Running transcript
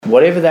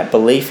whatever that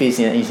belief is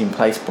in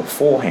place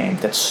beforehand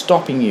that's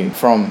stopping you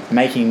from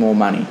making more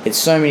money. It's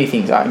so many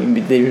things.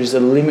 There is a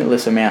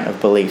limitless amount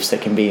of beliefs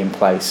that can be in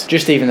place.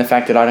 Just even the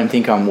fact that I don't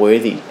think I'm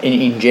worthy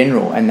in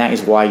general, and that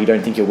is why you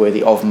don't think you're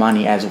worthy of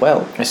money as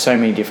well. There's so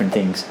many different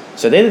things.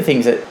 So they're the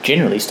things that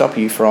generally stop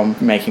you from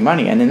making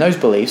money. And then those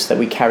beliefs that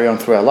we carry on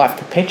through our life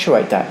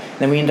perpetuate that. And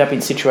then we end up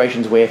in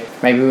situations where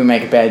maybe we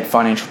make a bad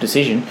financial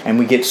decision and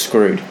we get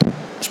screwed.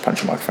 Just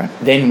punch the microphone.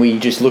 Then we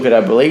just look at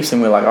our beliefs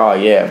and we're like, oh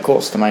yeah, of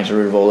course the money's the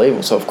root of all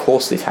evil, so of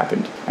course this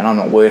happened, and I'm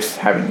not worth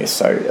having this,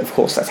 so of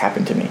course that's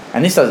happened to me.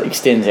 And this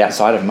extends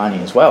outside of money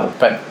as well,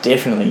 but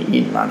definitely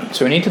in money.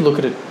 So we need to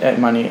look at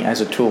money as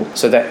a tool,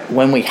 so that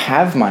when we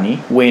have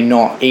money, we're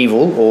not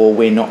evil, or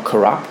we're not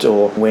corrupt,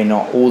 or we're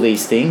not all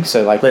these things.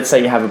 So like, let's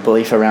say you have a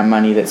belief around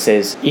money that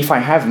says, if I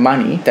have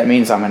money, that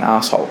means I'm an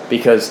asshole,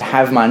 because to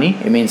have money,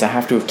 it means I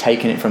have to have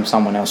taken it from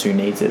someone else who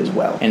needs it as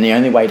well. And the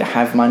only way to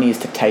have money is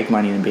to take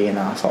money and be an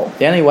asshole.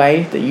 The only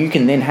way that you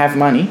can then have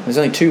money, there's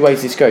only two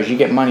ways this goes. You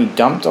get money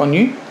dumped on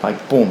you,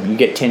 like boom, you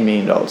get $10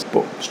 million,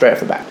 boom, straight off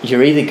the bat.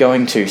 You're either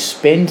going to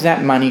spend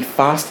that money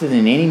faster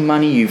than any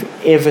money you've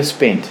ever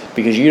spent,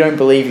 because you don't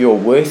believe you're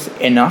worth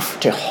enough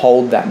to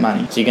hold that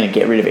money. So you're going to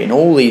get rid of it in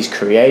all these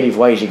creative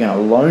ways. You're going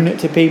to loan it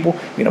to people,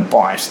 you're going to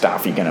buy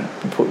stuff, you're going to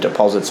put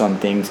deposits on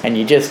things, and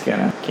you're just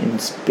going to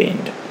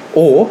spend.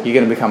 Or you're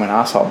going to become an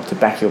asshole to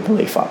back your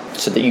belief up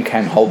so that you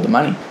can hold the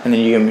money, and then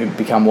you're going to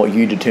become what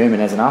you determine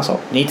as an asshole.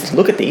 You need to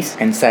look at these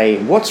and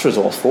say, what's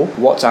resourceful,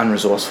 what's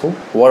unresourceful,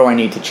 what do I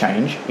need to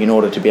change in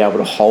order to be able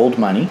to hold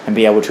money and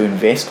be able to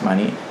invest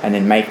money and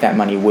then make that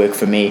money work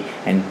for me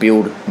and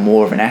build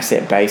more of an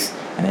asset base,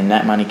 and then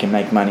that money can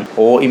make money.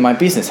 Or in my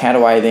business, how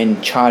do I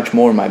then charge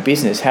more in my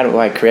business? How do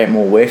I create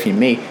more worth in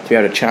me to be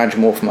able to charge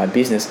more for my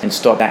business and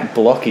stop that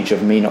blockage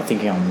of me not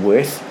thinking I'm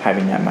worth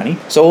having that money?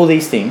 So all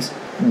these things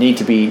need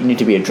to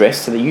be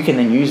addressed so that you can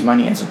then use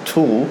money as a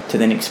tool to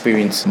then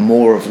experience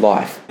more of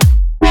life.